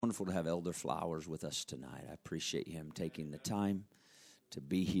Wonderful to have Elder Flowers with us tonight. I appreciate him taking the time to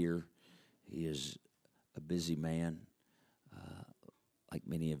be here. He is a busy man. Like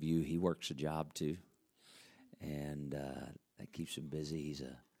many of you, he works a job too, and that keeps him busy. He's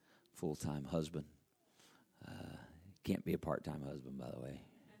a full-time husband. Can't be a part-time husband, by the way.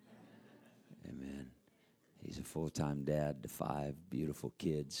 Amen. He's a full-time dad to 5 beautiful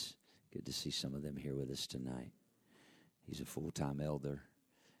kids. Good to see some of them here with us tonight. He's a full-time elder.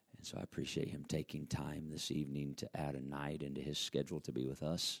 And so I appreciate him taking time this evening to add a night into his schedule to be with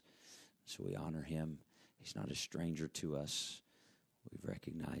us. So we honor him. He's not a stranger to us. We've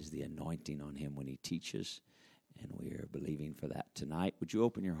recognized the anointing on him when he teaches, and we are believing for that tonight. Would you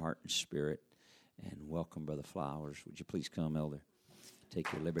open your heart and spirit and welcome Brother Flowers? Would you please come, Elder?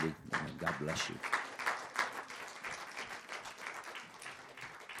 Take your liberty. Amen. God bless you.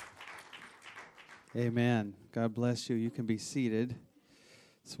 Amen. God bless you. You can be seated.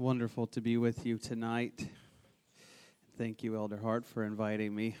 It's wonderful to be with you tonight. Thank you, Elder Hart, for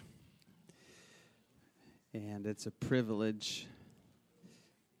inviting me. And it's a privilege.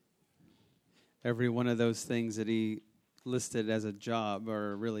 Every one of those things that he listed as a job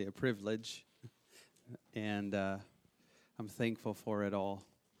are really a privilege. And I'm thankful for it all.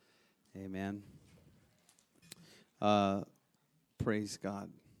 Amen. Praise God.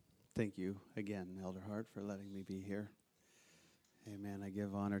 Thank you again, Elder Hart, for letting me be here. Amen. I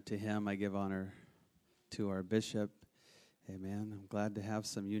give honor to him. I give honor to our bishop. Amen. I'm glad to have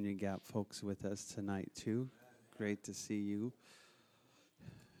some Union Gap folks with us tonight, too. Great to see you.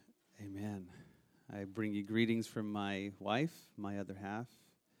 Amen. I bring you greetings from my wife, my other half,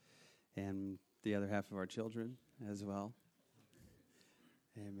 and the other half of our children as well.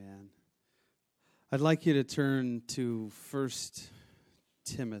 Amen. I'd like you to turn to 1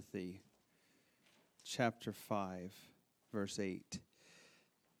 Timothy chapter 5. Verse 8.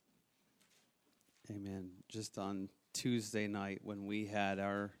 Amen. Just on Tuesday night when we had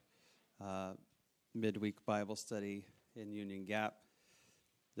our midweek Bible study in Union Gap,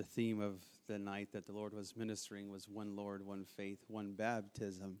 the theme of the night that the Lord was ministering was one Lord, one faith, one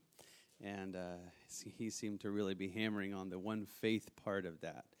baptism. And he seemed to really be hammering on the one faith part of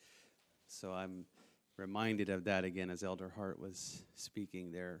that. So I'm reminded of that again as Elder Hart was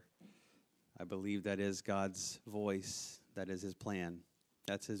speaking there. I believe that is God's voice. That is his plan.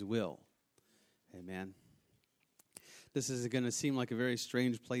 That's his will. Amen. This is going to seem like a very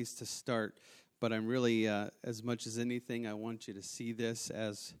strange place to start, but I'm really, as much as anything, I want you to see this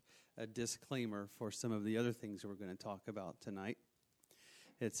as a disclaimer for some of the other things we're going to talk about tonight.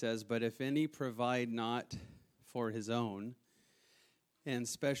 It says, "But if any provide not for his own, and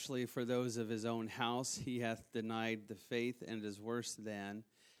especially for those of his own house, he hath denied the faith and is worse than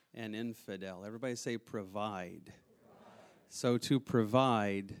an infidel." Everybody say provide. So to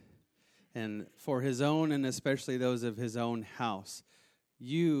provide, and for his own and especially those of his own house.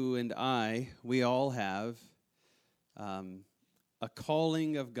 You and I, we all have a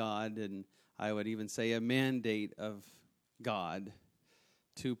calling of God, and I would even say a mandate of God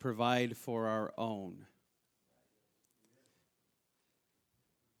to provide for our own.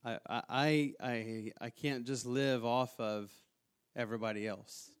 I can't just live off of everybody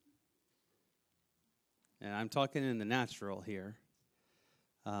else. And I'm talking in the natural here.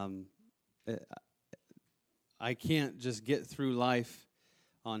 I can't just get through life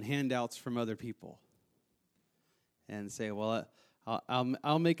on handouts from other people and say, well,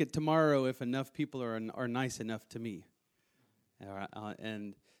 I'll make it tomorrow if enough people are nice enough to me.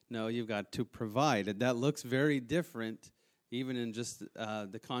 And no, you've got to provide. And that looks very different, even in just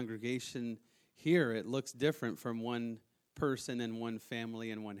the congregation here. It looks different from one person and one family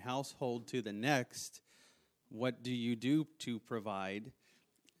and one household to the next. What do you do to provide?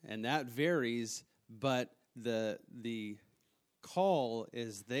 And that varies, but the call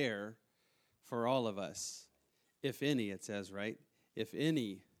is there for all of us. If any, it says, right? If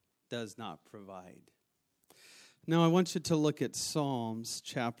any does not provide. Now I want you to look at Psalms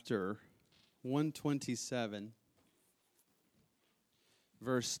chapter 127,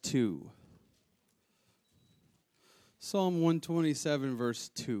 verse 2. Psalm 127, verse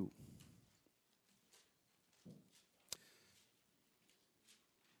 2.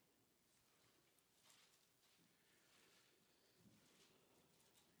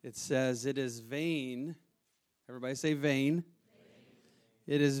 It says, it is vain, everybody say vain.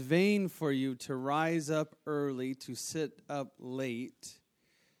 It is vain for you to rise up early, to sit up late,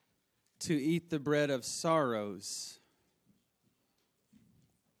 to eat the bread of sorrows.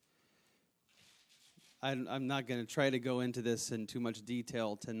 I'm not going to try to go into this in too much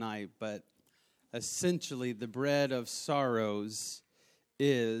detail tonight, but essentially the bread of sorrows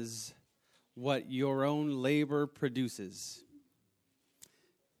is what your own labor produces.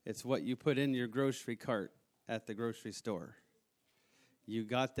 It's what you put in your grocery cart at the grocery store. You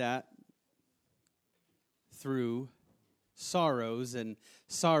got that through sorrows, and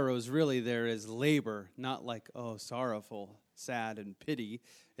sorrows really there is labor, not like, oh, sorrowful, sad, and pity.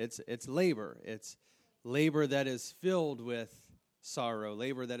 It's labor. It's labor that is filled with sorrow,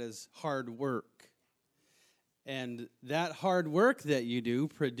 labor that is hard work. And that hard work that you do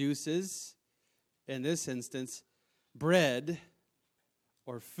produces, in this instance, bread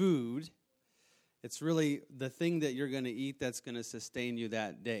or food. It's really the thing that you're going to eat that's going to sustain you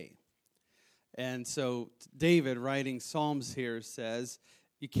that day. And so David, writing Psalms here, says,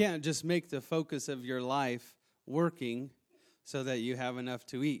 you can't just make the focus of your life working so that you have enough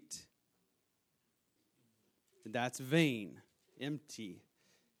to eat. That's vain, empty.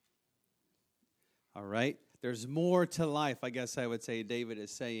 All right? There's more to life, I guess I would say David is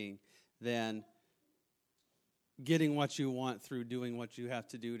saying, than getting what you want through doing what you have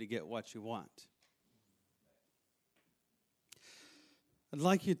to do to get what you want. I'd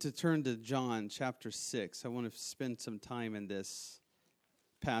like you to turn to John chapter 6. I want to spend some time in this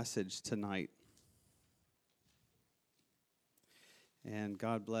passage tonight. And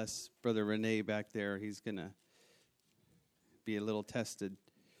God bless Brother Renee back there. He's going to be a little tested.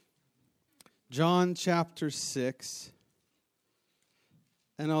 John chapter 6.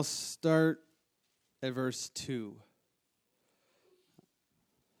 And I'll start at verse 2.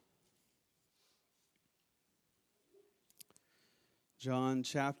 John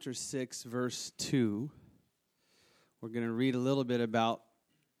chapter 6, verse 2. We're going to read a little bit about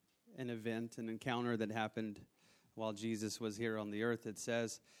an event, an encounter that happened while Jesus was here on the earth. It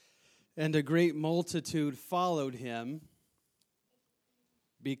says, and a great multitude followed him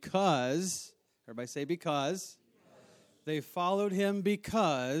because, everybody say because. They followed him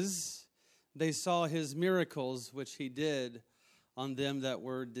because they saw his miracles, which he did on them that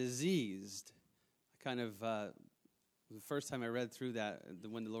were diseased. The first time I read through that,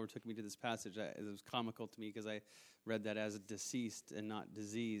 when the Lord took me to this passage, it was comical to me because I read that as deceased and not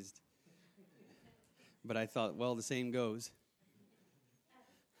diseased. But I thought, well, the same goes.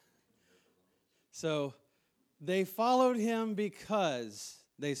 So they followed him because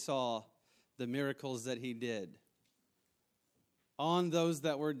they saw the miracles that he did on those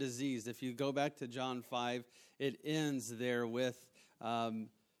that were diseased. If you go back to John 5, it ends there with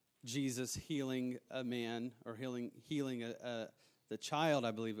Jesus healing a man, or healing the child,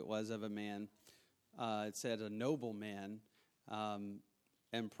 I believe it was, of a man. It said a noble man.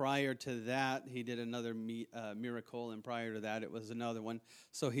 And prior to that, he did another miracle, and prior to that, it was another one.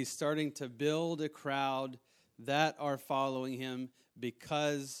 So he's starting to build a crowd that are following him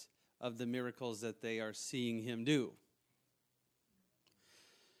because of the miracles that they are seeing him do.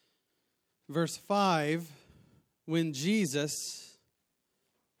 Verse 5, when Jesus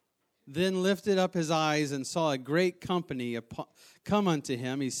then lifted up his eyes and saw a great company come unto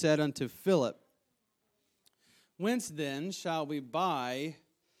him, he said unto Philip, whence then shall we buy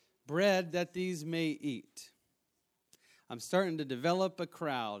bread that these may eat? I'm starting to develop a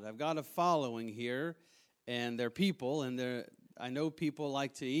crowd. I've got a following here, and they're people, and I know people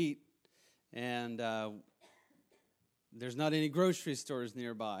like to eat, and there's not any grocery stores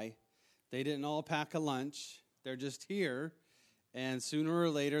nearby. They didn't all pack a lunch. They're just here. And sooner or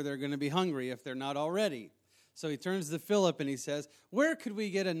later, they're going to be hungry if they're not already. So he turns to Philip and he says, where could we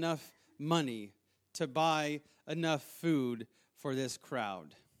get enough money to buy enough food for this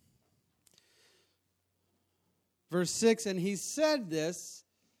crowd? Verse 6, and he said this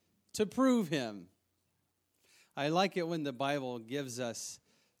to prove him. I like it when the Bible gives us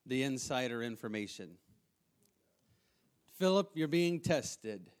the insider information. Philip, you're being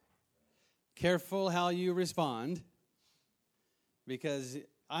tested. Careful how you respond, because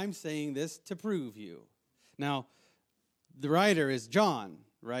I'm saying this to prove you. Now, the writer is John,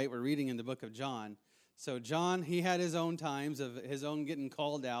 right? We're reading in the book of John. So John, he had his own times of his own getting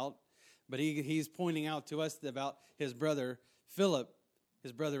called out, but he's pointing out to us about his brother Philip,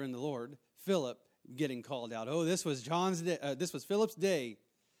 his brother in the Lord, Philip, getting called out. Oh, this was this was Philip's day.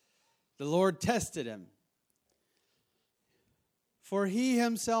 The Lord tested him. For he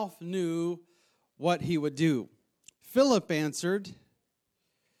himself knew what he would do. Philip answered,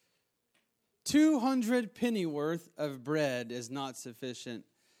 200 pennyworth of bread is not sufficient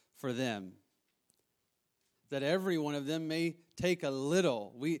for them, that every one of them may take a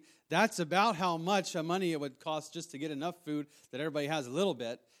little. That's about how much money it would cost just to get enough food that everybody has a little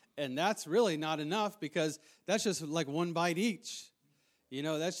bit. And that's really not enough, because that's just like one bite each.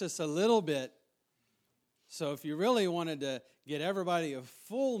 That's just a little bit. So if you really wanted to get everybody a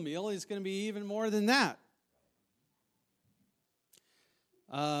full meal, it's going to be even more than that.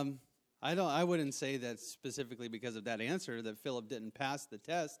 I wouldn't say that specifically because of that answer that Philip didn't pass the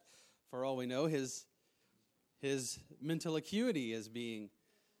test. For all we know, his mental acuity is being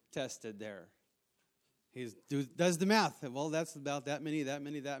tested there. He does the math. Well, that's about that many.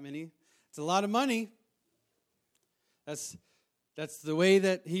 It's a lot of money. That's the way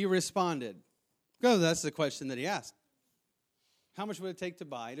that he responded. Because that's the question that he asked. How much would it take to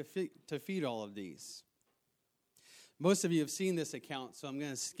buy to feed all of these? Most of you have seen this account, so I'm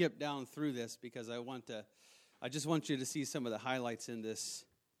going to skip down through this because I just want you to see some of the highlights in this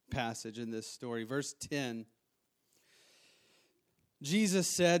passage, in this story. Verse 10, Jesus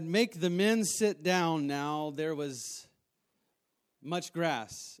said, "Make the men sit down now." There was much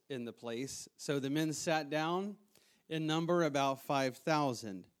grass in the place, so the men sat down, in number about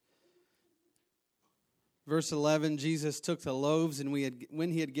 5,000. Verse 11, Jesus took the loaves, and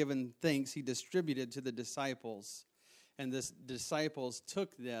when he had given thanks, he distributed to the disciples. And the disciples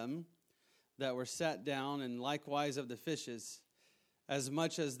took them that were sat down, and likewise of the fishes, as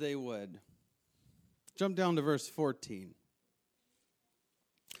much as they would. Jump down to verse 14.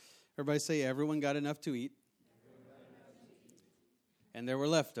 Everybody say, everyone got enough to eat. And there were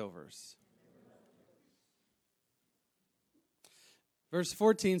leftovers. Verse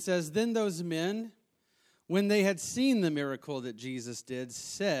 14 says, "Then those men, when they had seen the miracle that Jesus did,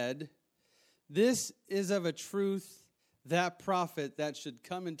 said, 'This is of a truth that prophet that should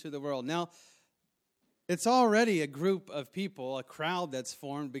come into the world.'" Now, it's already a group of people, a crowd that's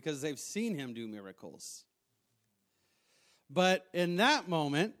formed because they've seen him do miracles. But in that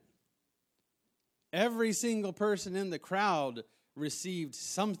moment, every single person in the crowd received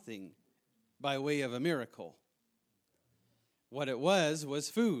something by way of a miracle. What it was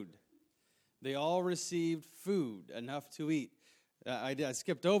food. They all received food, enough to eat. I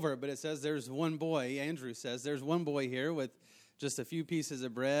skipped over it, but it says there's one boy, Andrew says, there's one boy here with just a few pieces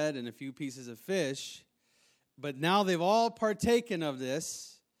of bread and a few pieces of fish. But now they've all partaken of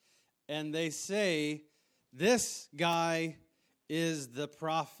this, and they say, this guy is the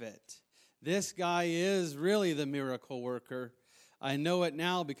prophet. This guy is really the miracle worker. I know it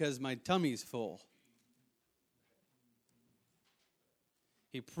now because my tummy's full.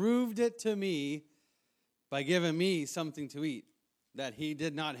 He proved it to me by giving me something to eat that he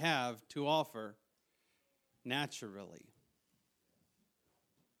did not have to offer naturally.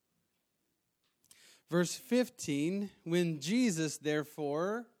 Verse 15, "When Jesus,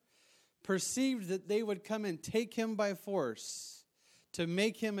 therefore, perceived that they would come and take him by force to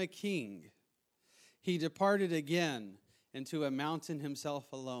make him a king, he departed again into a mountain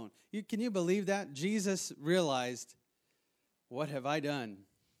himself alone." Can you believe that? Jesus realized, what have I done?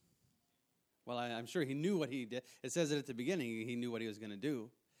 Well, I'm sure he knew what he did. It says it at the beginning, he knew what he was going to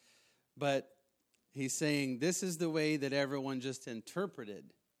do. But he's saying, this is the way that everyone just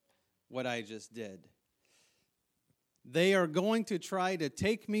interpreted what I just did. They are going to try to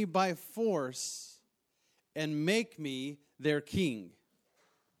take me by force and make me their king.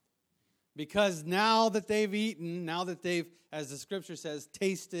 Because now that they've eaten, now that they've, as the scripture says,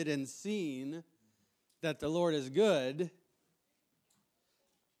 tasted and seen that the Lord is good,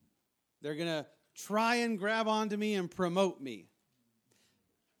 they're going to try and grab onto me and promote me.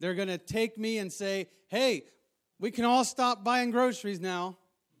 They're going to take me and say, hey, we can all stop buying groceries now.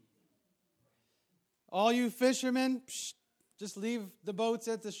 All you fishermen, just leave the boats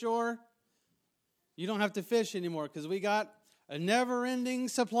at the shore. You don't have to fish anymore because we got a never-ending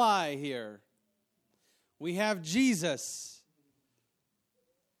supply here. We have Jesus.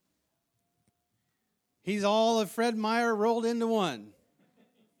 He's all of Fred Meyer rolled into one.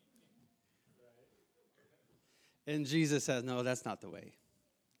 And Jesus says, no, that's not the way.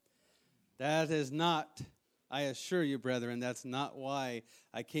 That is not, I assure you, brethren, that's not why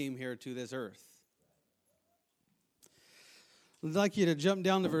I came here to this earth. I'd like you to jump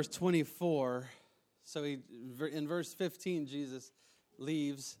down to verse 24. So in verse 15, Jesus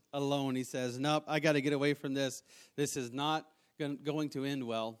leaves alone. He says, nope, I got to get away from this. This is not going to end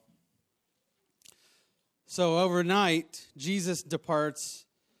well. So overnight, Jesus departs,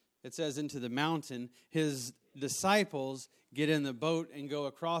 it says, into the mountain. His disciples get in the boat and go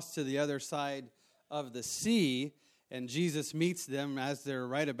across to the other side of the sea. And Jesus meets them as they're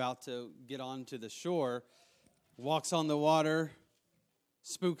right about to get onto the shore. Walks on the water,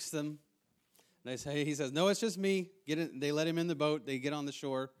 spooks them. He says, no, it's just me. They let him in the boat. They get on the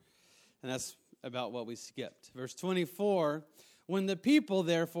shore. And that's about what we skipped. Verse 24, when the people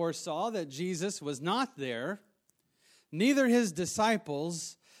therefore saw that Jesus was not there, neither his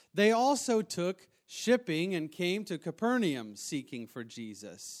disciples, they also took shipping and came to Capernaum seeking for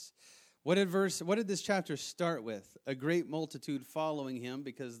Jesus. What did this chapter start with? A great multitude following him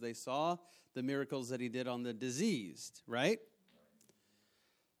because they saw the miracles that he did on the diseased, right?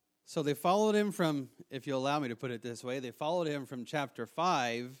 So they followed him from, if you'll allow me to put it this way, they followed him from chapter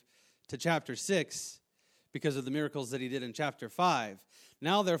 5 to chapter 6 because of the miracles that he did in chapter 5.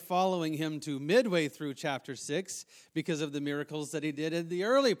 Now they're following him to midway through chapter 6 because of the miracles that he did in the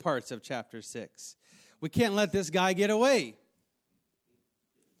early parts of chapter 6. We can't let this guy get away.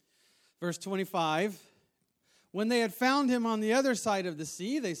 Verse 25, when they had found him on the other side of the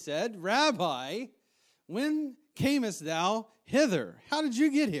sea, they said, Rabbi, when camest thou hither? How did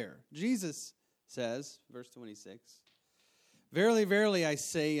you get here? Jesus says, verse 26, verily, verily, I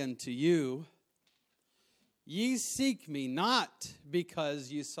say unto you, ye seek me not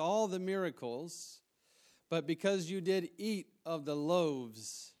because ye saw the miracles, but because you did eat of the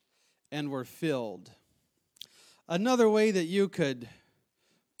loaves and were filled. Another way that you could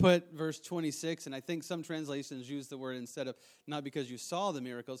put verse 26, and I think some translations use the word instead of not because you saw the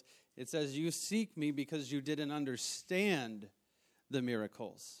miracles, it says you seek me because you didn't understand the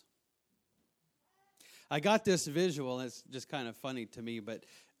miracles. I got this visual, and it's just kind of funny to me, but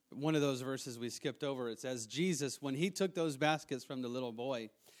one of those verses we skipped over, it says Jesus, when he took those baskets from the little boy,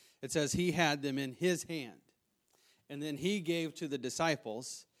 it says he had them in his hand. And then he gave to the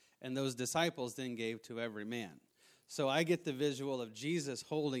disciples, and those disciples then gave to every man. So I get the visual of Jesus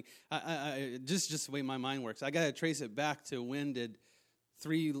holding, just the way my mind works. I got to trace it back to when did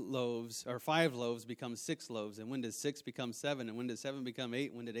 3 loaves or 5 loaves become 6 loaves, and when did 6 become 7, and when did 7 become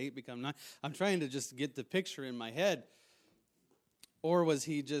 8, when did 8 become 9? I'm trying to just get the picture in my head. Or was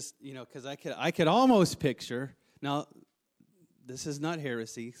he just, because I could almost picture, now this is not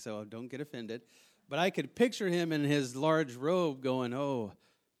heresy, so don't get offended, but I could picture him in his large robe going, oh,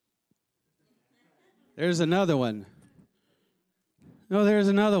 there's another one. No, there's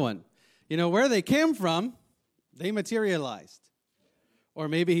another one. Where they came from, they materialized. Or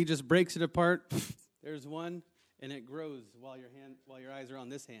maybe he just breaks it apart. There's one, and it grows while your eyes are on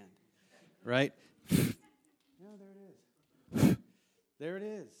this hand. Right? No, there it is. There it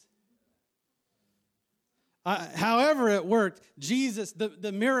is. However it worked, Jesus,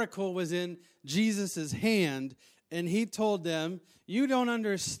 the miracle was in Jesus' hand, and he told them, you don't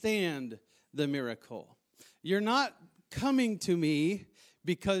understand the miracle. You're not coming to me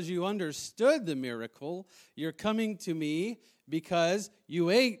because you understood the miracle. You're coming to me because you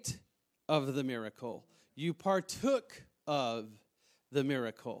ate of the miracle. You partook of the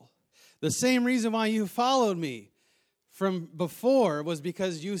miracle. The same reason why you followed me from before was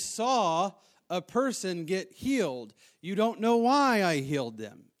because you saw a person get healed. You don't know why I healed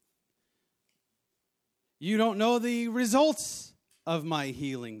them. You don't know the results of my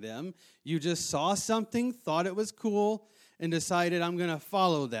healing them. You just saw something, thought it was cool, and decided I'm going to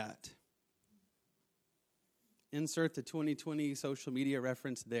follow that. Insert the 2020 social media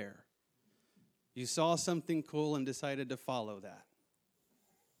reference there. You saw something cool and decided to follow that.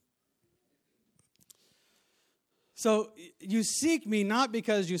 So you seek me not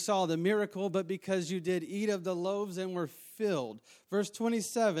because you saw the miracle, but because you did eat of the loaves and were filled. Verse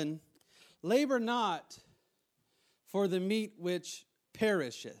 27, labor not for the meat which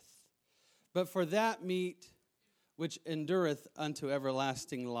perisheth, but for that meat which endureth unto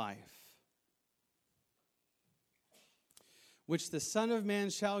everlasting life, which the Son of Man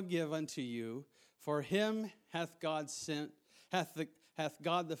shall give unto you, for him hath God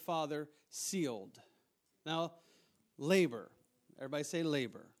the Father sealed. Now, labor. Everybody say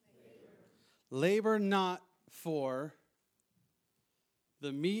labor. Labor not for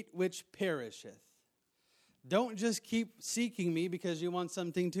the meat which perisheth. Don't just keep seeking me because you want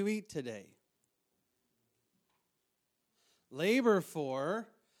something to eat today. Labor for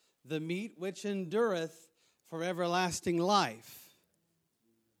the meat which endureth for everlasting life.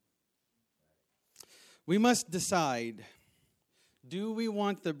 We must decide, do we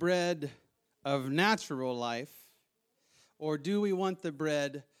want the bread of natural life, or do we want the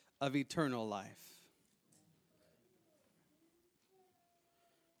bread of eternal life?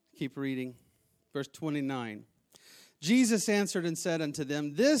 Keep reading. Verse 29. Jesus answered and said unto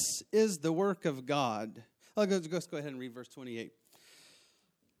them, this is the work of God. Let's go ahead and read verse 28.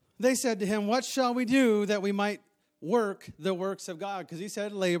 They said to him, what shall we do that we might work the works of God? Because he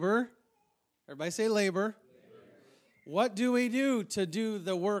said labor. Everybody say labor. What do we do to do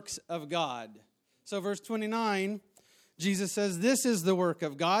the works of God? So verse 29, Jesus says, this is the work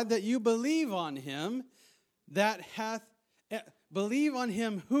of God, that you believe on him believe on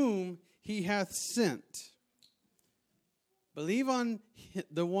him whom he hath sent. Believe on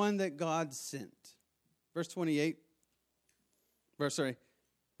the one that God sent. Verse 28. Verse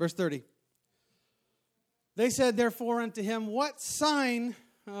 30. They said, therefore, unto him, what sign?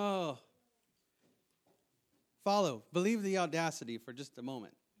 Follow. Believe the audacity for just a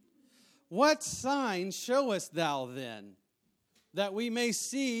moment. What sign showest thou then, that we may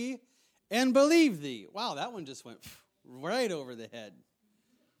see and believe thee? Wow, that one just went right over the head.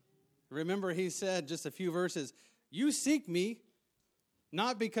 Remember, he said just a few verses, you seek me,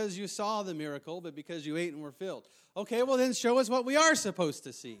 not because you saw the miracle, but because you ate and were filled. Okay, well then show us what we are supposed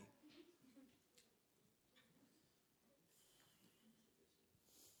to see.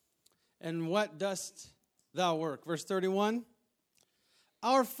 And what dost thou work? Verse 31.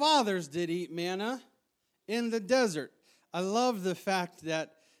 Our fathers did eat manna in the desert. I love the fact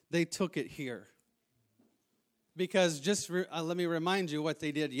that they took it here. Because let me remind you what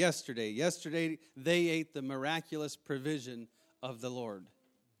they did yesterday. Yesterday, they ate the miraculous provision of the Lord.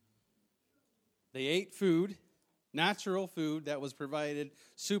 They ate food, natural food that was provided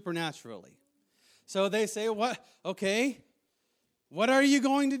supernaturally. So they say, what are you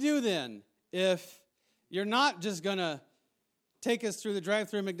going to do then if you're not just going to take us through the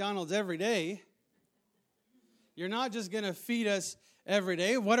drive-thru at McDonald's every day? You're not just going to feed us every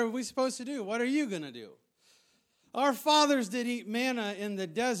day. What are we supposed to do? What are you going to do? Our fathers did eat manna in the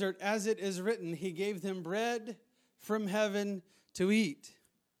desert, as it is written, he gave them bread from heaven to eat.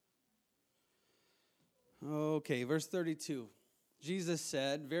 Okay, verse 32. Jesus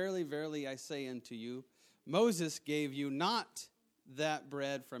said, verily, verily, I say unto you, Moses gave you not that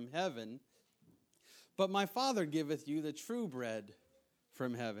bread from heaven, but my Father giveth you the true bread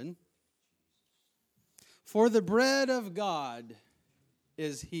from heaven. For the bread of God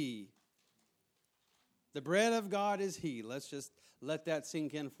is he. The bread of God is he. Let's just let that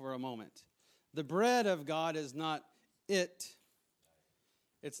sink in for a moment. The bread of God is not it.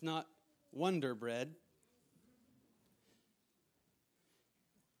 It's not Wonder Bread.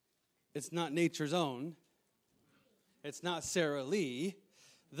 It's not Nature's Own. It's not Sara Lee.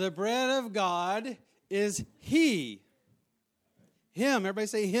 The bread of God is he. Him. Everybody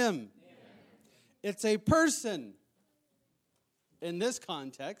say him. It's a person in this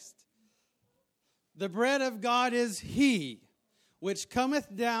context. The bread of God is he, which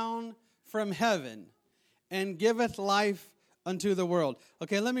cometh down from heaven and giveth life unto the world.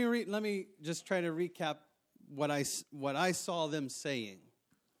 Okay, let me just try to recap what I saw them saying.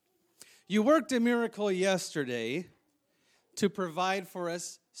 You worked a miracle yesterday to provide for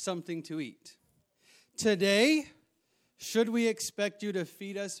us something to eat. Today, should we expect you to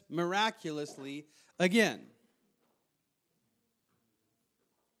feed us miraculously again?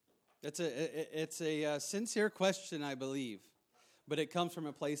 It's a sincere question, I believe, but it comes from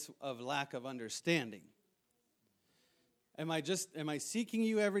a place of lack of understanding. Am I seeking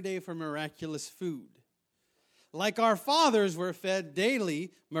you every day for miraculous food? Like our fathers were fed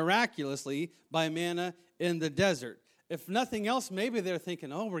daily, miraculously, by manna in the desert. If nothing else, maybe they're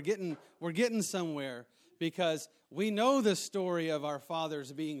thinking, we're getting somewhere, because we know the story of our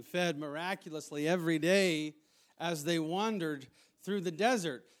fathers being fed miraculously every day as they wandered through the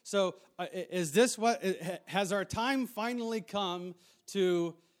desert. So has our time finally come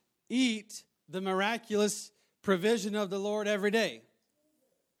to eat the miraculous provision of the Lord every day?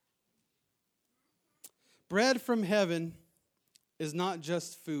 Bread from heaven is not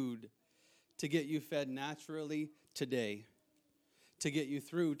just food to get you fed naturally today, to get you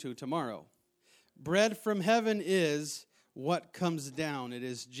through to tomorrow. Bread from heaven is what comes down. It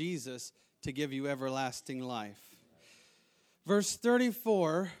is Jesus to give you everlasting life. Verse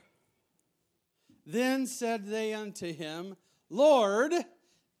 34, then said they unto him, Lord,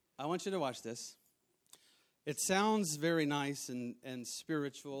 I want you to watch this. It sounds very nice and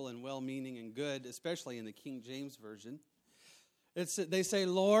spiritual and well-meaning and good, especially in the King James Version. They say,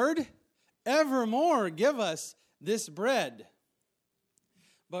 Lord, evermore give us this bread.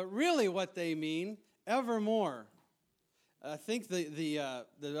 But really what they mean, evermore. I think the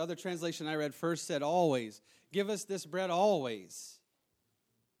other translation I read first said always. Give us this bread always.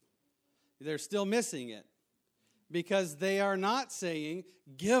 They're still missing it, because they are not saying,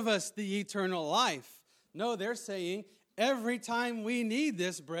 give us the eternal life. No, they're saying, every time we need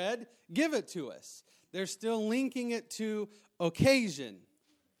this bread, give it to us. They're still linking it to occasion.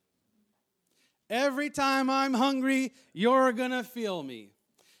 Every time I'm hungry, you're going to fill me.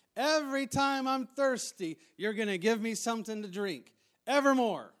 Every time I'm thirsty, you're going to give me something to drink.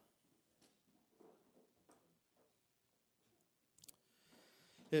 Evermore.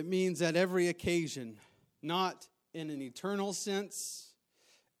 It means at every occasion, not in an eternal sense,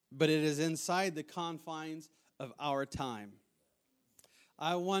 but it is inside the confines of our time.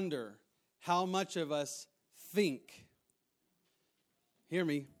 I wonder, how much of us think. Hear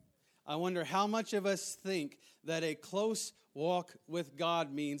me. I wonder how much of us think that a close walk with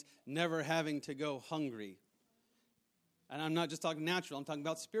God means never having to go hungry. And I'm not just talking natural, I'm talking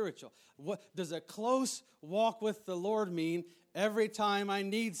about spiritual. What does a close walk with the Lord mean? Every time I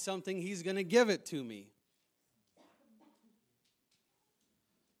need something, He's going to give it to me.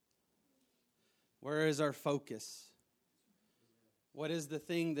 Where is our focus? What is the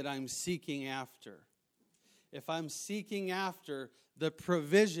thing that I'm seeking after? If I'm seeking after the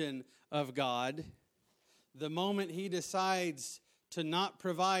provision of God, the moment He decides to not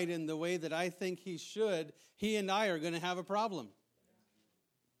provide in the way that I think He should, He and I are going to have a problem.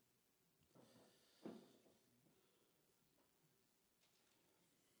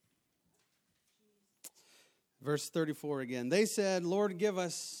 Verse 34 again. They said, Lord, give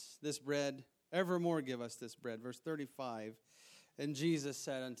us this bread, evermore give us this bread. Verse 35. And Jesus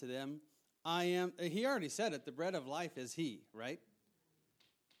said unto them, I am, He already said it, the bread of life is He, right?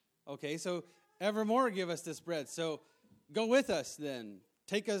 Okay, so evermore give us this bread. So go with us then.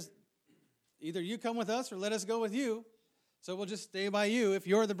 Take us, either you come with us or let us go with you. So we'll just stay by you if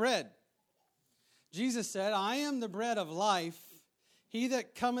you're the bread. Jesus said, I am the bread of life. He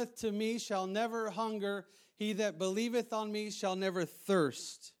that cometh to me shall never hunger. He that believeth on me shall never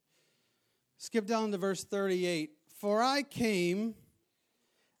thirst. Skip down to verse 38. For I came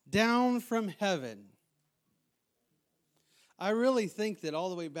down from heaven. I really think that all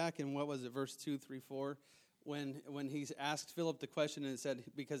the way back in, what was it, verse 2, 3, 4, when he's asked Philip the question and said,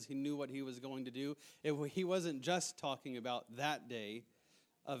 because he knew what he was going to do, he wasn't just talking about that day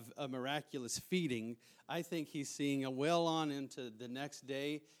of a miraculous feeding. I think he's seeing a well on into the next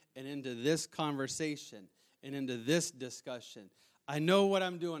day and into this conversation and into this discussion. I know what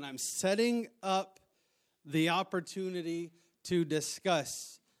I'm doing. I'm setting up the opportunity to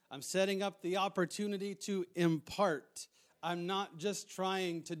discuss. I'm setting up the opportunity to impart. I'm not just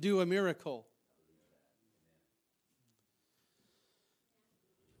trying to do a miracle.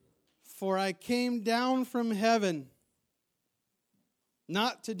 For I came down from heaven,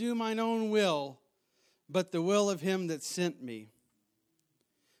 not to do mine own will, but the will of Him that sent me.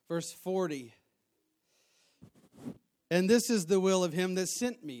 Verse 40. And this is the will of Him that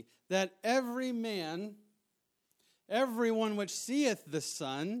sent me, that every man, everyone which seeth the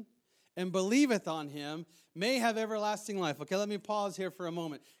Son and believeth on Him may have everlasting life. Okay, let me pause here for a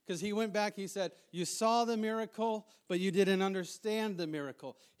moment. Because he went back, he said, you saw the miracle, but you didn't understand the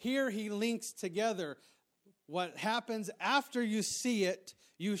miracle. Here he links together what happens after you see it,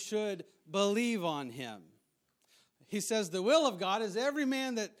 you should believe on Him. He says the will of God is every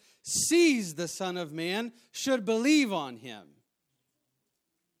man that sees the Son of Man should believe on Him.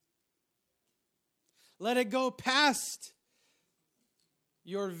 Let it go past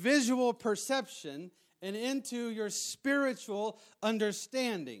your visual perception and into your spiritual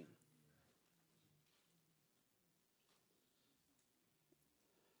understanding.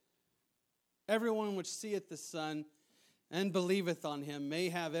 Everyone which seeth the Son and believeth on Him may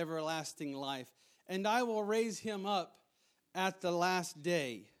have everlasting life, and I will raise him up at the last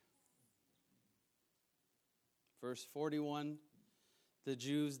day. Verse 41, the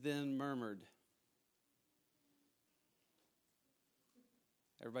Jews then murmured.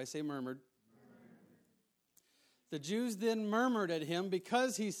 Everybody say murmured. The Jews then murmured at Him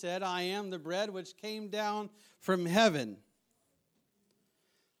because He said, I am the bread which came down from heaven.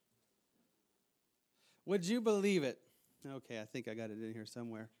 Would you believe it? Okay, I think I got it in here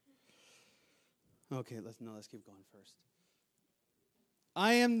somewhere. Okay, let's keep going first.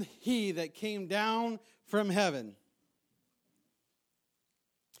 I am He that came down from heaven.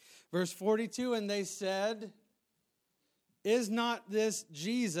 Verse 42, and they said, is not this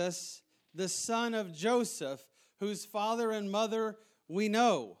Jesus, the son of Joseph, whose father and mother we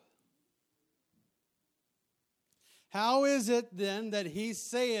know? How is it then that He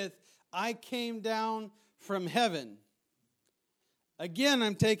saith, I came down from heaven? Again,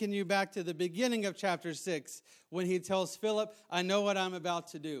 I'm taking you back to the beginning of chapter 6 when He tells Philip, I know what I'm about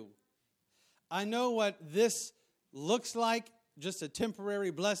to do. I know what this looks like, just a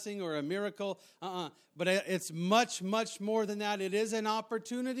temporary blessing or a miracle. But it's much, much more than that. It is an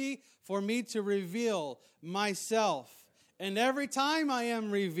opportunity for me to reveal myself. And every time I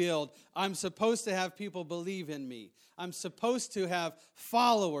am revealed, I'm supposed to have people believe in me. I'm supposed to have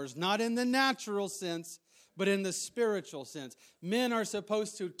followers, not in the natural sense, but in the spiritual sense. Men are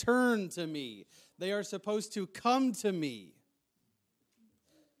supposed to turn to me. They are supposed to come to me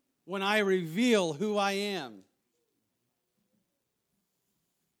when I reveal who I am.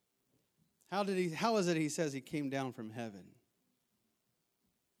 How is it He says He came down from heaven?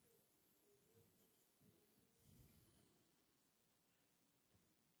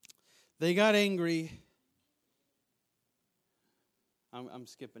 They got angry. I'm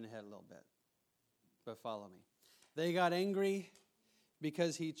skipping ahead a little bit, but follow me. They got angry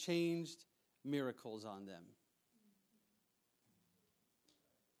because he changed miracles on them.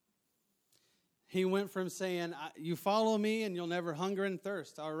 He went from saying, you follow me and you'll never hunger and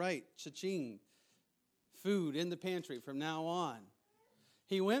thirst. All right, cha-ching, food in the pantry from now on.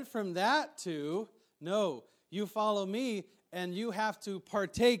 He went from that to, no, you follow me and you have to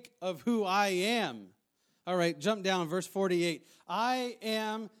partake of who I am. All right, jump down, verse 48. I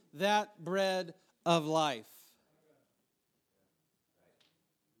am that bread of life.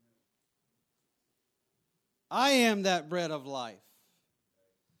 I am that bread of life.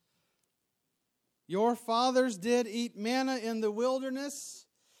 Your fathers did eat manna in the wilderness,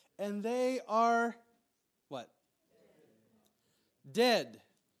 and they are, what? Dead.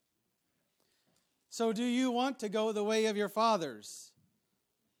 So do you want to go the way of your fathers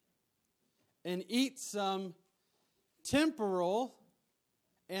and eat some temporal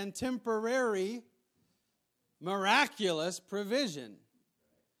and temporary miraculous provision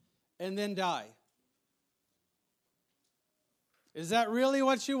and then die? Is that really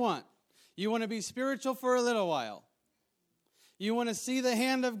what you want? You want to be spiritual for a little while. You want to see the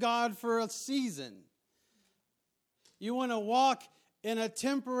hand of God for a season. You want to walk in a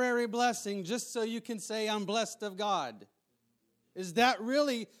temporary blessing just so you can say, I'm blessed of God. Is that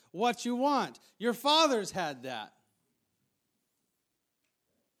really what you want? Your fathers had that.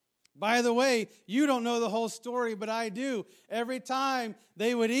 By the way, you don't know the whole story, but I do. Every time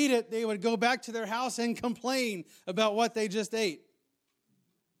they would eat it, they would go back to their house and complain about what they just ate.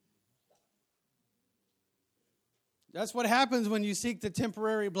 That's what happens when you seek the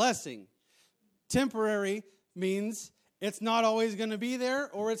temporary blessing. Temporary means it's not always going to be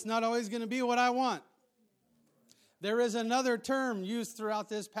there, or it's not always going to be what I want. There is another term used throughout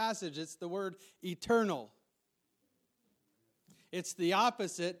this passage. It's the word eternal. It's the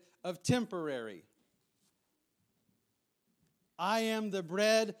opposite of temporary. I am the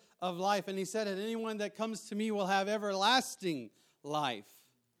bread of life. And he said, and anyone that comes to me will have everlasting life.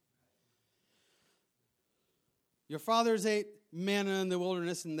 Your fathers ate manna in the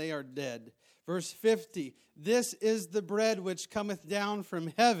wilderness, and they are dead. Verse 50, this is the bread which cometh down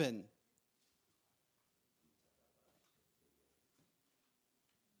from heaven.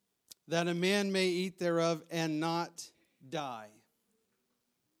 That a man may eat thereof and not die.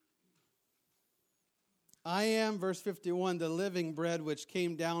 I am, verse 51, the living bread which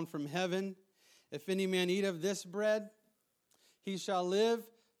came down from heaven. If any man eat of this bread, he shall live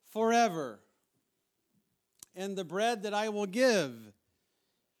forever. And the bread that I will give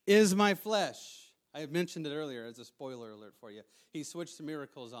is my flesh. I have mentioned it earlier as a spoiler alert for you. He switched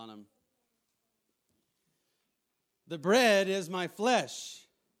miracles on him. The bread is my flesh.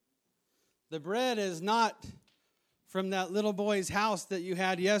 The bread is not from that little boy's house that you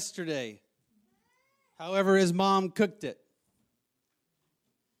had yesterday. However, his mom cooked it.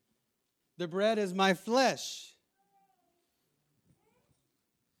 The bread is my flesh.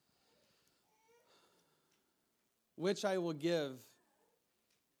 Which I will give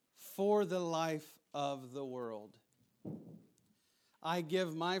for the life of the world. I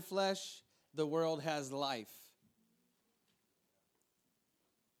give my flesh, the world has life.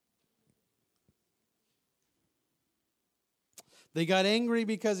 They got angry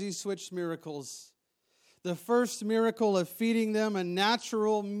because he switched miracles. The first miracle of feeding them a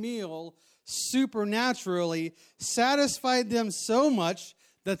natural meal supernaturally satisfied them so much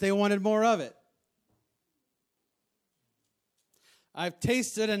that they wanted more of it. I've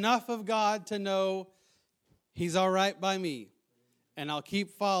tasted enough of God to know he's all right by me, and I'll keep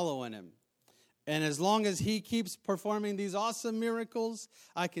following him. And as long as he keeps performing these awesome miracles,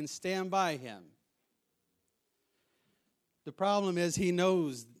 I can stand by him. The problem is he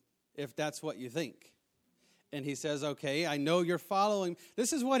knows if that's what you think. And he says, okay, I know you're following.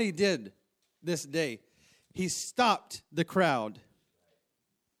 This is what he did this day. He stopped the crowd.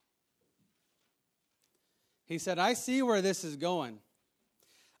 He said, I see where this is going.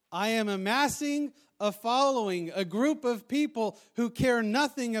 I am amassing a following, a group of people who care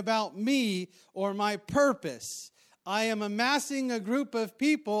nothing about me or my purpose. I am amassing a group of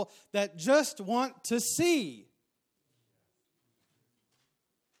people that just want to see.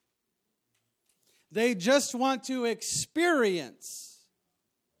 They just want to experience.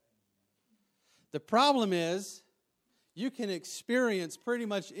 The problem is, you can experience pretty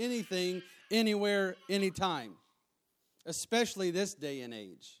much anything, anywhere, anytime. Especially this day and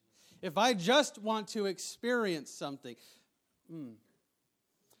age. If I just want to experience something. You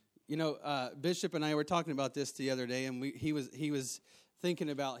know, Bishop and I were talking about this the other day, and he was thinking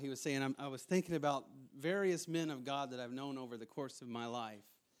about, he was saying, I was thinking about various men of God that I've known over the course of my life,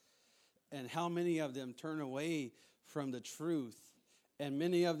 and how many of them turn away from the truth. And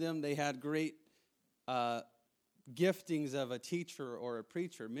many of them, they had great giftings of a teacher or a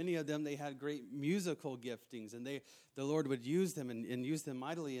preacher. Many of them, they had great musical giftings, and the Lord would use them and use them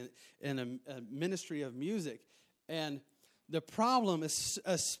mightily in a ministry of music. And the problem is,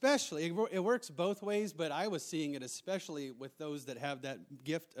 especially, it works both ways, but I was seeing it especially with those that have that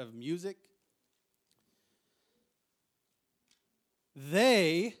gift of music.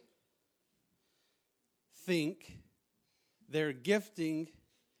 They think their gifting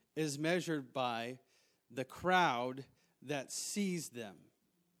is measured by the crowd that sees them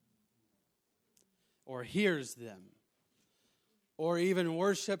or hears them or even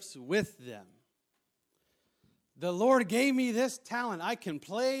worships with them. The Lord gave me this talent. I can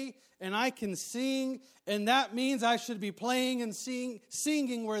play and I can sing, and that means I should be playing and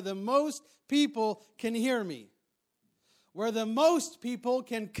singing where the most people can hear me, where the most people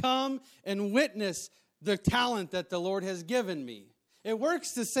can come and witness the talent that the Lord has given me. It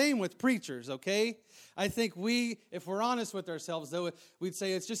works the same with preachers, okay? I think if we're honest with ourselves, though, we'd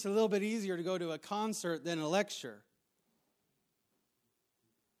say it's just a little bit easier to go to a concert than a lecture.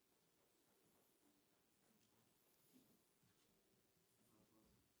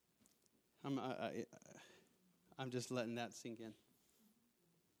 I'm just letting that sink in.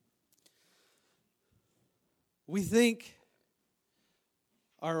 We think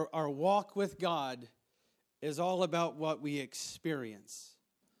our walk with God is all about what we experience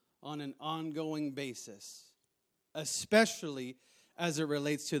on an ongoing basis, especially as it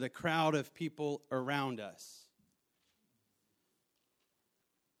relates to the crowd of people around us.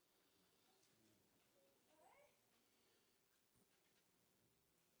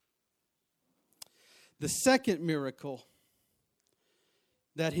 The second miracle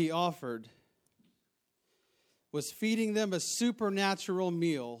that he offered was feeding them a supernatural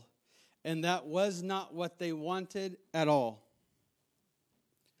meal, and that was not what they wanted at all.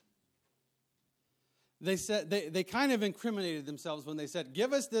 They said they kind of incriminated themselves when they said,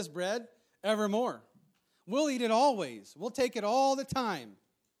 "Give us this bread evermore. We'll eat it always. We'll take it all the time."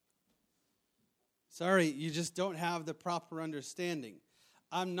 Sorry, you just don't have the proper understanding.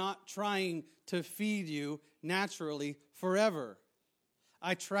 I'm not trying to feed you naturally forever.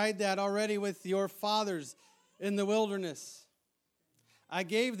 I tried that already with your fathers in the wilderness. I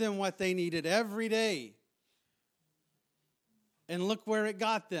gave them what they needed every day. And look where it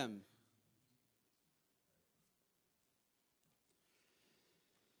got them.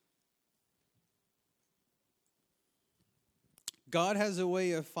 God has a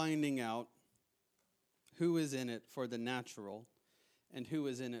way of finding out who is in it for the natural and who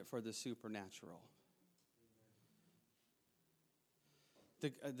is in it for the supernatural.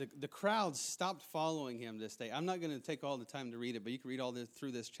 The crowd stopped following him this day. I'm not going to take all the time to read it, but you can read all this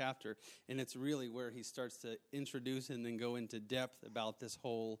through this chapter, and it's really where he starts to introduce and then go into depth about this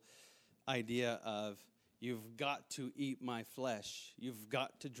whole idea of, you've got to eat my flesh. You've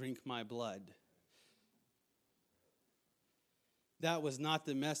got to drink my blood. That was not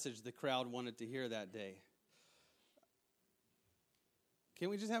the message the crowd wanted to hear that day. Can't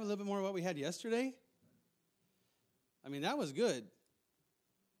we just have a little bit more of what we had yesterday? I mean, that was good.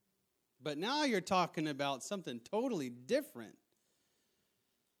 But now you're talking about something totally different.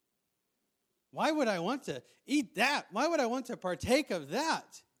 Why would I want to eat that? Why would I want to partake of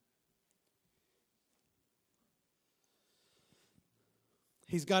that?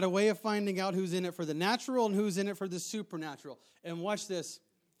 He's got a way of finding out who's in it for the natural and who's in it for the supernatural. And watch this.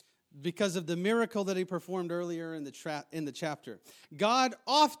 Because of the miracle that he performed earlier in the chapter. God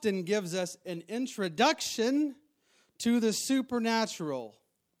often gives us an introduction to the supernatural,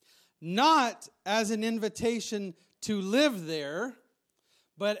 not as an invitation to live there,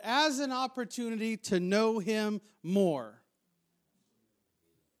 but as an opportunity to know him more.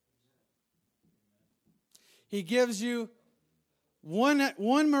 He gives you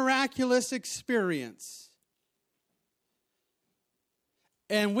one miraculous experience.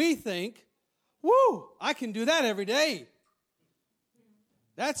 And we think, woo, I can do that every day.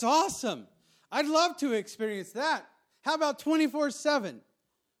 That's awesome. I'd love to experience that. How about 24/7? Is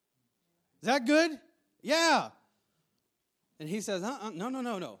that good? Yeah. And he says,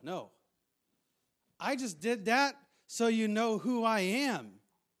 no. I just did that so you know who I am.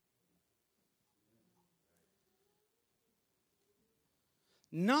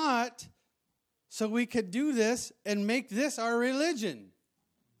 Not so we could do this and make this our religion.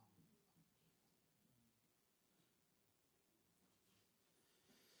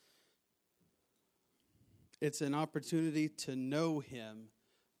 It's an opportunity to know him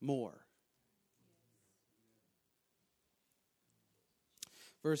more.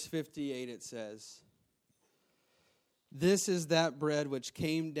 Verse 58, it says, "This is that bread which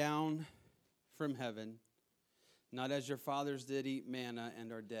came down from heaven, not as your fathers did eat manna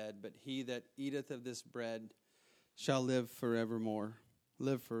and are dead, but he that eateth of this bread shall live forevermore."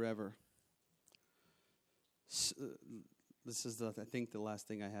 Live forever. This is, I think, the last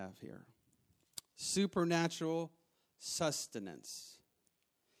thing I have here. Supernatural sustenance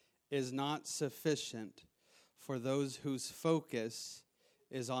is not sufficient for those whose focus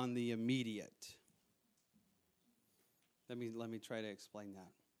is on the immediate. Let me try to explain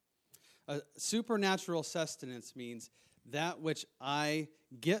that. Supernatural sustenance means that which I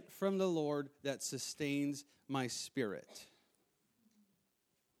get from the Lord that sustains my spirit.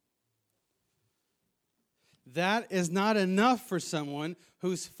 That is not enough for someone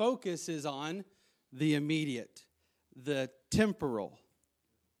whose focus is on the immediate, the temporal,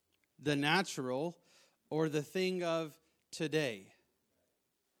 the natural, or the thing of today.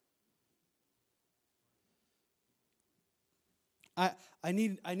 I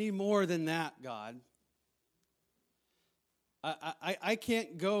need more than that, God. I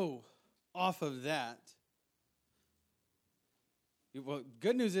can't go off of that. Well,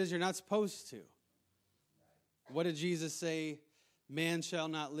 good news is you're not supposed to. What did Jesus say? Man shall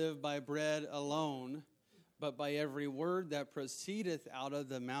not live by bread alone, but by every word that proceedeth out of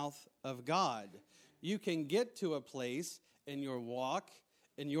the mouth of God. You can get to a place in your walk,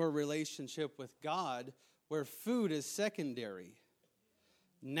 in your relationship with God, where food is secondary.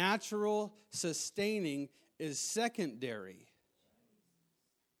 Natural sustaining is secondary.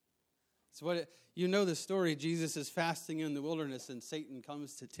 So you know the story. Jesus is fasting in the wilderness and Satan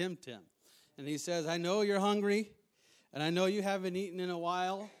comes to tempt him. And he says, I know you're hungry and I know you haven't eaten in a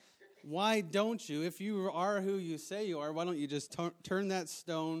while. Why don't you, if you are who you say you are, why don't you just turn that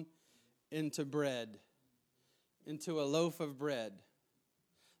stone into bread, into a loaf of bread?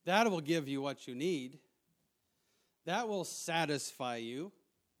 That will give you what you need. That will satisfy you.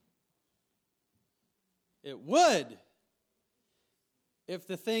 It would, if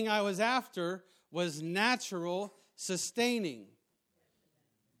the thing I was after was natural, sustaining.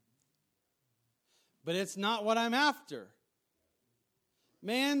 But it's not what I'm after.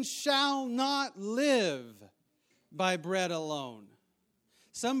 Man shall not live by bread alone.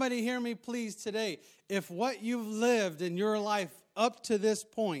 Somebody hear me please today. If what you've lived in your life up to this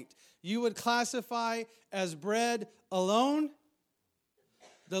point, you would classify as bread alone,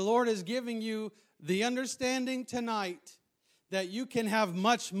 the Lord is giving you the understanding tonight that you can have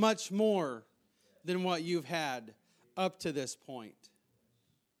much, much more than what you've had up to this point.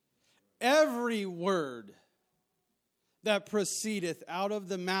 Every word that proceedeth out of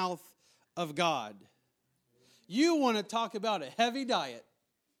the mouth of God. You want to talk about a heavy diet.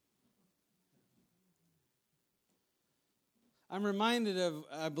 I'm reminded of,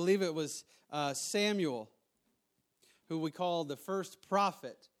 I believe it was Samuel, who we call the first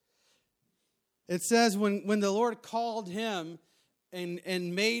prophet. It says when the Lord called him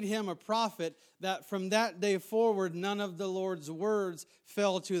and made him a prophet, that from that day forward, none of the Lord's words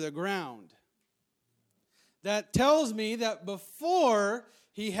fell to the ground. That tells me that before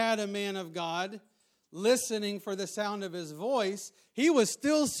he had a man of God listening for the sound of his voice, he was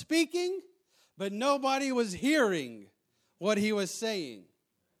still speaking, but nobody was hearing what he was saying.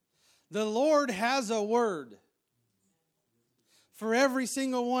 The Lord has a word for every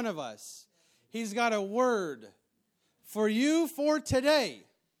single one of us. He's got a word for you for today.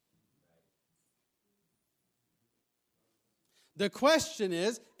 The question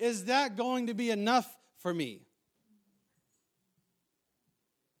is that going to be enough for me?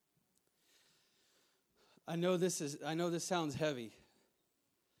 I know this sounds heavy,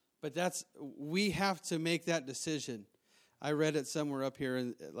 but we have to make that decision. I read it somewhere up here,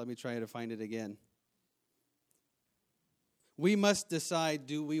 and let me try to find it again. We must decide,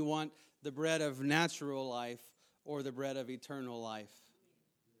 do we want the bread of natural life or the bread of eternal life?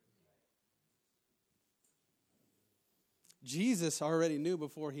 Jesus already knew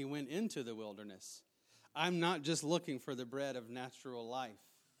before he went into the wilderness, I'm not just looking for the bread of natural life.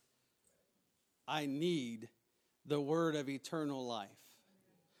 I need the word of eternal life.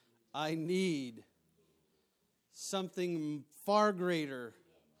 I need something far greater,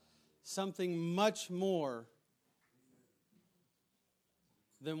 something much more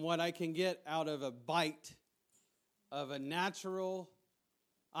than what I can get out of a bite of a natural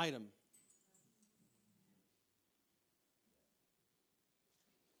item.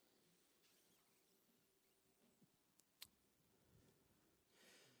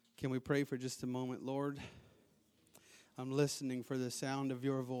 Can we pray for just a moment, Lord? I'm listening for the sound of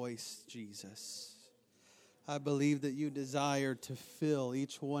your voice, Jesus. I believe that you desire to fill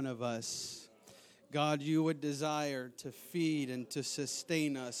each one of us. God, you would desire to feed and to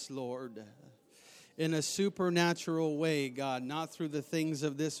sustain us, Lord, in a supernatural way, God, not through the things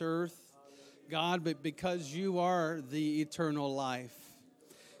of this earth, God, but because you are the eternal life.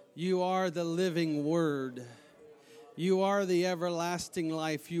 You are the living word. You are the everlasting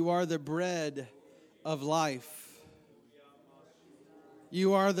life. You are the bread of life.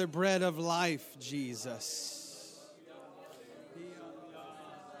 You are the bread of life, Jesus.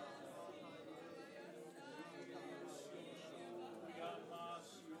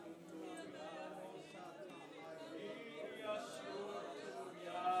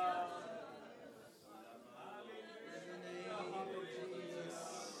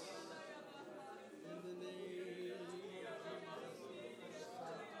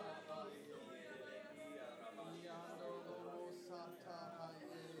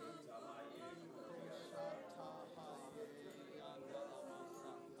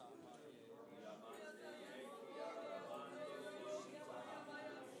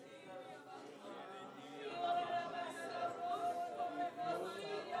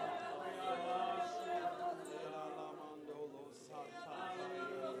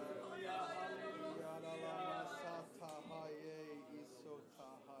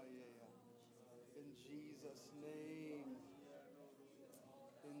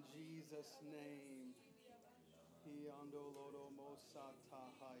 Name.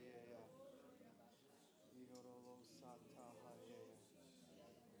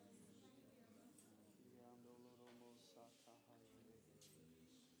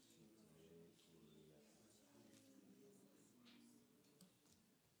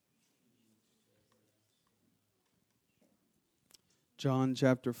 John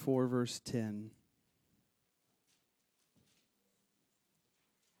chapter 4, verse 10.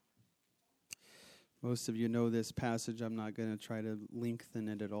 Most of you know this passage. I'm not going to try to lengthen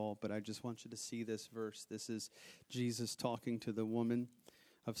it at all, but I just want you to see this verse. This is Jesus talking to the woman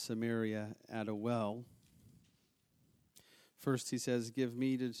of Samaria at a well. First he says, "Give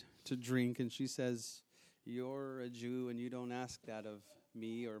me to drink," and she says, "You're a Jew and you don't ask that of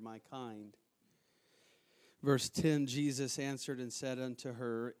me or my kind." Verse 10, Jesus answered and said unto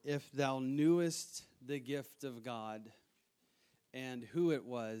her, "If thou knewest the gift of God, and who it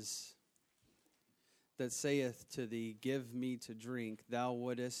was that saith to thee, Give me to drink, thou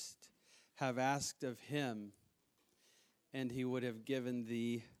wouldest have asked of him, and he would have given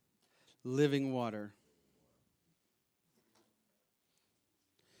thee living water."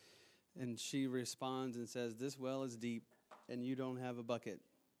 And she responds and says, "This well is deep, and you don't have a bucket.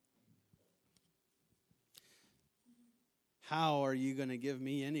 How are you going to give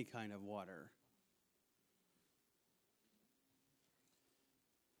me any kind of water?"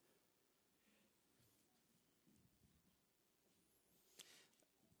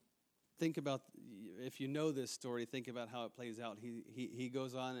 Think about, if you know this story, think about how it plays out. He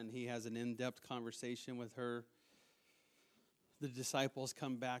goes on and he has an in-depth conversation with her. The disciples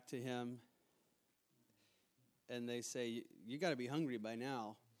come back to him and they say, "You got to be hungry by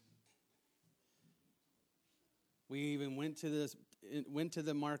now. We even went to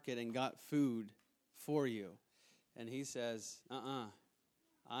the market and got food for you." And he says, "I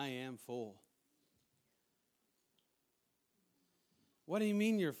am full." "What do you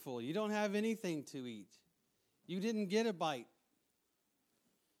mean you're full? You don't have anything to eat. You didn't get a bite."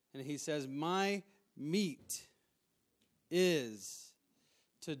 And he says, "My meat is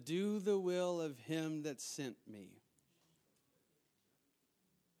to do the will of him that sent me."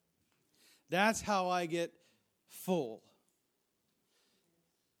 That's how I get full.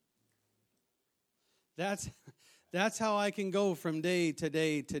 That's how I can go from day to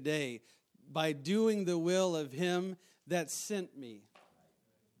day to day, by doing the will of him that sent me.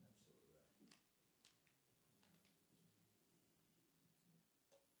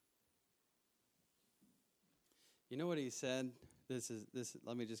 You know what he said?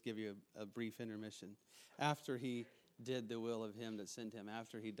 Let me just give you a brief intermission. After he did the will of him that sent him,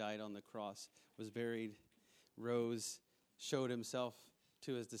 after he died on the cross, was buried, rose, showed himself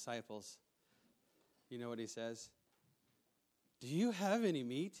to his disciples, you know what he says? "Do you have any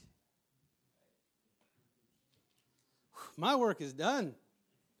meat? My work is done,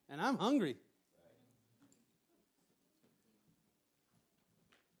 and I'm hungry."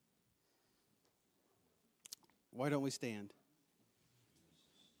 Why don't we stand?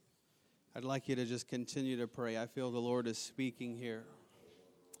 I'd like you to just continue to pray. I feel the Lord is speaking here.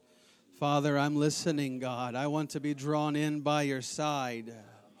 Father, I'm listening, God. I want to be drawn in by your side.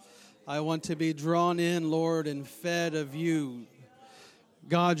 I want to be drawn in, Lord, and fed of you.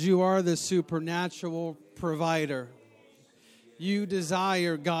 God, you are the supernatural provider. You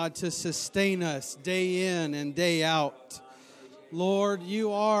desire, God, to sustain us day in and day out. Lord,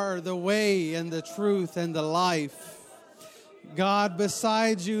 you are the way and the truth and the life. God,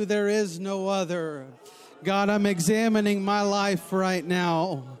 besides you, there is no other. God, I'm examining my life right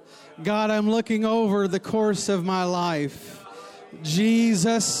now. God, I'm looking over the course of my life.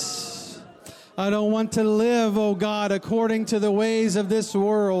 Jesus, I don't want to live, oh God, according to the ways of this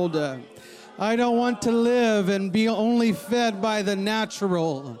world. I don't want to live and be only fed by the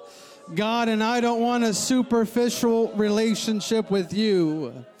natural. God, and I don't want a superficial relationship with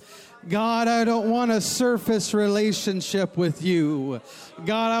you. God, I don't want a surface relationship with you.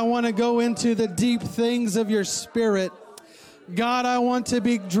 God, I want to go into the deep things of your spirit. God, I want to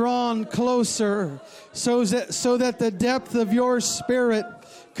be drawn closer so that the depth of your spirit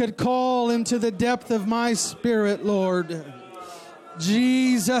could call into the depth of my spirit, Lord.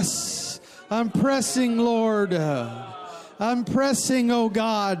 Jesus, I'm pressing, Lord. I'm pressing, oh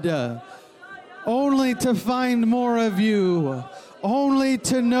God, only to find more of you. Only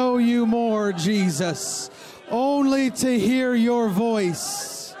to know you more, Jesus. Only to hear your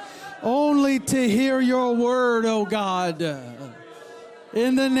voice. Only to hear your word, oh God.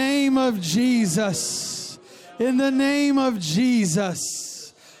 In the name of Jesus. In the name of Jesus.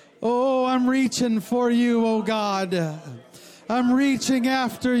 Oh, I'm reaching for you, oh God. I'm reaching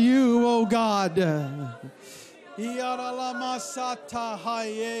after you, oh God.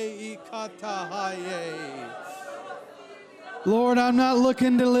 Lord, I'm not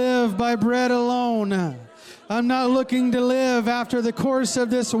looking to live by bread alone. I'm not looking to live after the course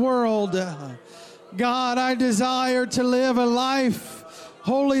of this world. God, I desire to live a life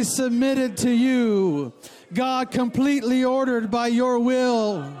wholly submitted to you. God, completely ordered by your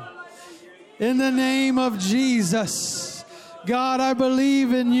will. In the name of Jesus. God, I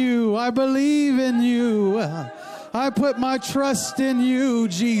believe in you. I believe in you. I put my trust in you,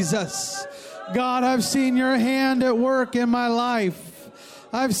 Jesus. God, I've seen your hand at work in my life.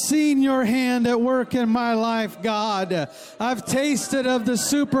 I've seen your hand at work in my life, God. I've tasted of the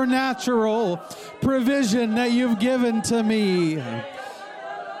supernatural provision that you've given to me.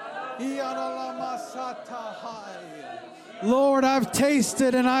 Lord, I've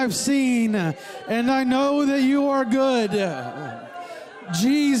tasted and I've seen, and I know that you are good.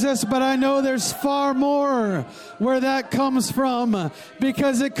 Jesus, but I know there's far more where that comes from,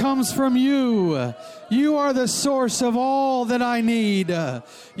 because it comes from you. You are the source of all that I need.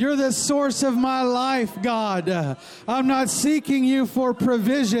 You're the source of my life, God. I'm not seeking you for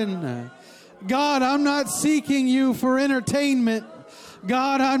provision. God, I'm not seeking you for entertainment.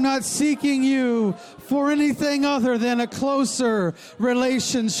 God, I'm not seeking you for anything other than a closer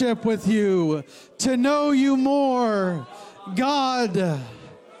relationship with you, to know you more. God,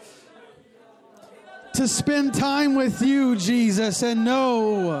 to spend time with you, Jesus, and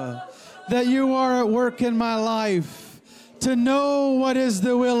know that you are at work in my life, to know what is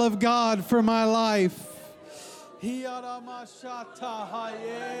the will of God for my life.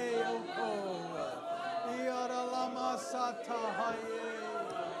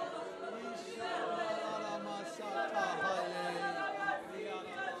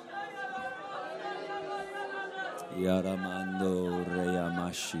 Yaramando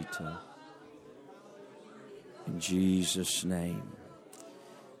Reyamashita. In Jesus' name.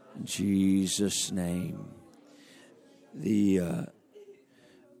 In Jesus' name. The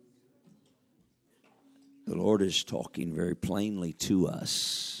Lord is talking very plainly to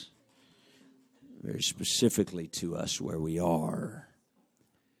us, very specifically to us where we are.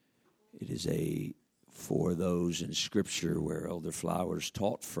 It is for those in Scripture where Elder Flowers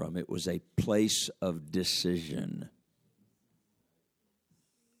taught from, it was a place of decision.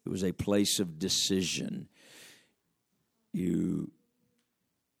 It was a place of decision. You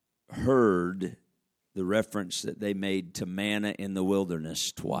heard the reference that they made to manna in the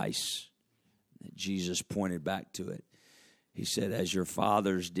wilderness twice. Jesus pointed back to it. He said, as your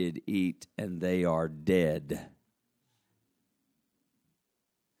fathers did eat, and they are dead.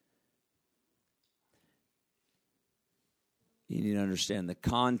 You need to understand the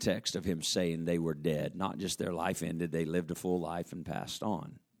context of him saying they were dead. Not just their life ended, they lived a full life and passed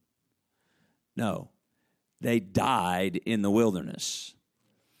on. No, they died in the wilderness.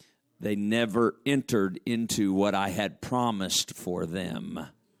 They never entered into what I had promised for them,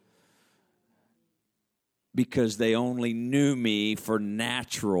 because they only knew me for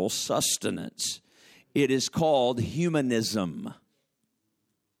natural sustenance. It is called humanism.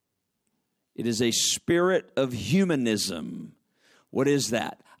 It is a spirit of humanism. What is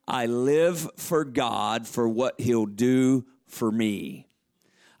that? I live for God for what He'll do for me.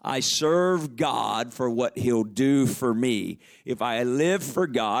 I serve God for what He'll do for me. If I live for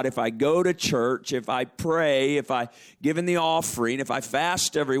God, if I go to church, if I pray, if I give in the offering, if I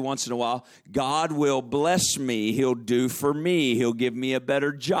fast every once in a while, God will bless me. He'll do for me. He'll give me a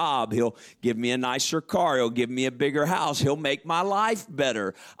better job. He'll give me a nicer car. He'll give me a bigger house. He'll make my life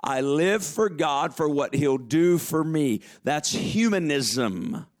better. I live for God for what He'll do for me. That's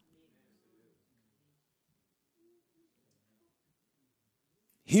humanism.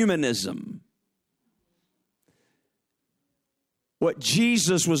 Humanism. What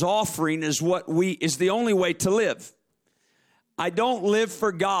Jesus was offering is is the only way to live. I don't live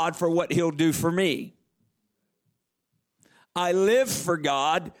for God for what He'll do for me. I live for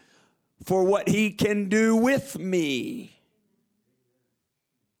God for what He can do with me.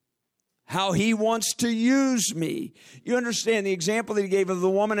 How He wants to use me. You understand the example that He gave of the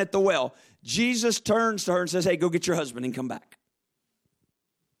woman at the well. Jesus turns to her and says, hey, go get your husband and come back.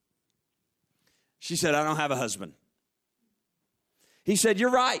 She said, I don't have a husband. He said, you're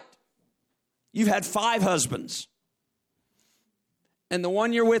right. You've had 5 husbands. And the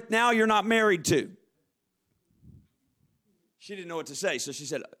one you're with now, you're not married to. She didn't know what to say, so she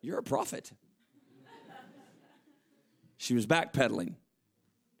said, you're a prophet. She was backpedaling.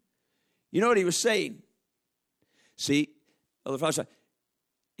 You know what he was saying? See,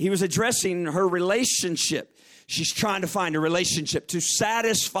 he was addressing her relationship. She's trying to find a relationship to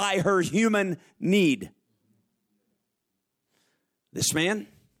satisfy her human need. This man,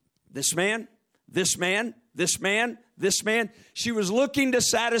 this man, this man, this man, this man. She was looking to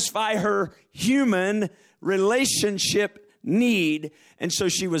satisfy her human relationship need. And so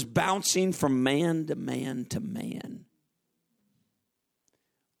she was bouncing from man to man to man.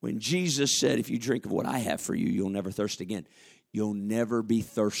 When Jesus said, if you drink of what I have for you, you'll never thirst again. You'll never be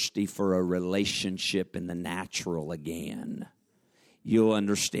thirsty for a relationship in the natural again. You'll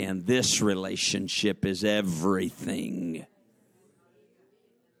understand this relationship is everything.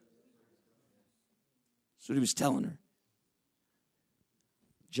 That's what he was telling her.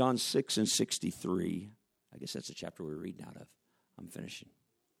 John 6:63. I guess that's the chapter we're reading out of. I'm finishing.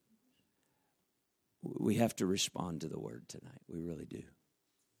 We have to respond to the word tonight. We really do.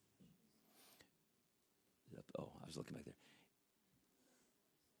 Oh, I was looking back there.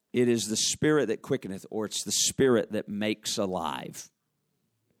 It is the Spirit that quickeneth, or it's the Spirit that makes alive.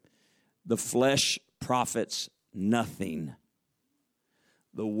 The flesh profits nothing.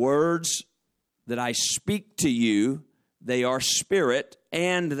 The words that I speak to you, they are spirit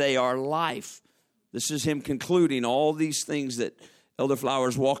and they are life. This is him concluding all these things that Elder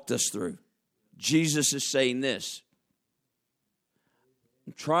Flowers walked us through. Jesus is saying this.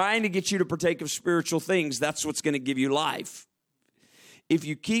 I'm trying to get you to partake of spiritual things. That's what's going to give you life. If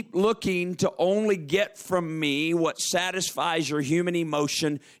you keep looking to only get from me what satisfies your human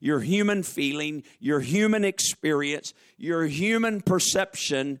emotion, your human feeling, your human experience, your human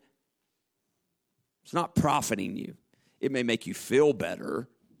perception, it's not profiting you. It may make you feel better.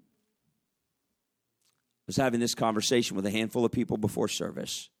 I was having this conversation with a handful of people before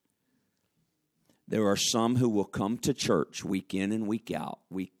service. There are some who will come to church week in and week out,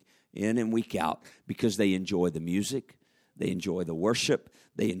 because they enjoy the music, they enjoy the worship,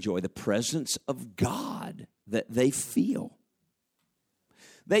 they enjoy the presence of God that they feel.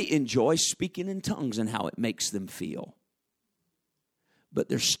 They enjoy speaking in tongues and how it makes them feel. But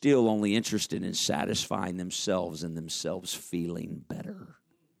they're still only interested in satisfying themselves and themselves feeling better.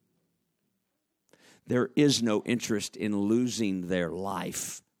 There is no interest in losing their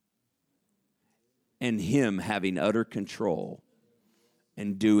life and him having utter control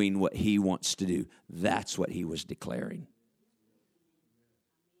and doing what he wants to do. That's what he was declaring.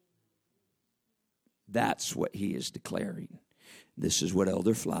 That's what he is declaring. This is what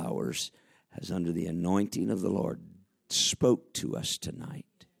Elder Flowers has, under the anointing of the Lord, spoke to us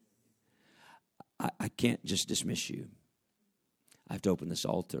tonight. I can't just dismiss you. I have to open this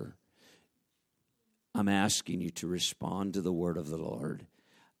altar. I'm asking you to respond to the word of the Lord.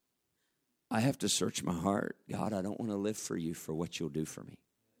 I have to search my heart. God, I don't want to live for you for what you'll do for me.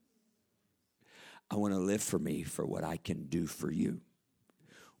 I want to live for me for what I can do for you.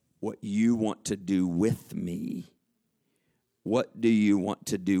 What you want to do with me. What do you want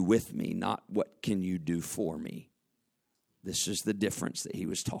to do with me? Not what can you do for me. This is the difference that he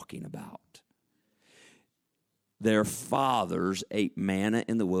was talking about. Their fathers ate manna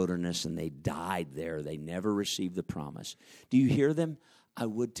in the wilderness and they died there. They never received the promise. Do you hear them? I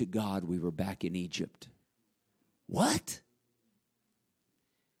would to God we were back in Egypt. What?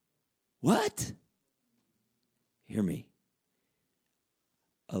 What? Hear me.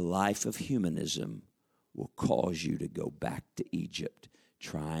 A life of humanism will cause you to go back to Egypt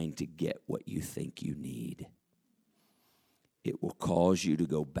trying to get what you think you need. It will cause you to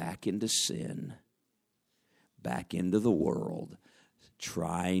go back into sin, back into the world,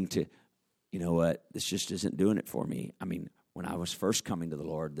 trying to, you know what, this just isn't doing it for me. I mean, when I was first coming to the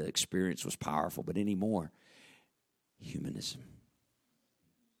Lord, the experience was powerful, but anymore, humanism.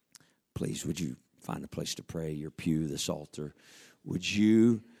 Please, would you find a place to pray, your pew, this altar? Would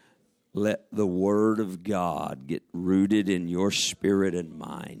you let the Word of God get rooted in your spirit and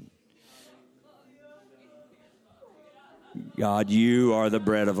mind? God, you are the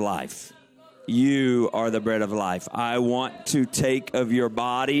bread of life. You are the bread of life. I want to take of your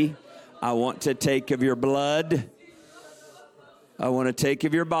body. I want to take of your blood. I want to take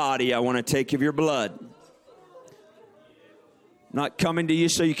of your body. I want to take of your blood. I'm not coming to you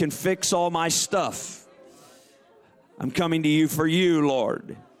so you can fix all my stuff. I'm coming to you for you,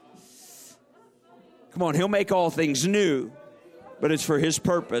 Lord. Come on, he'll make all things new, but it's for his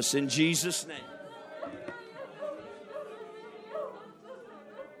purpose. In Jesus' name.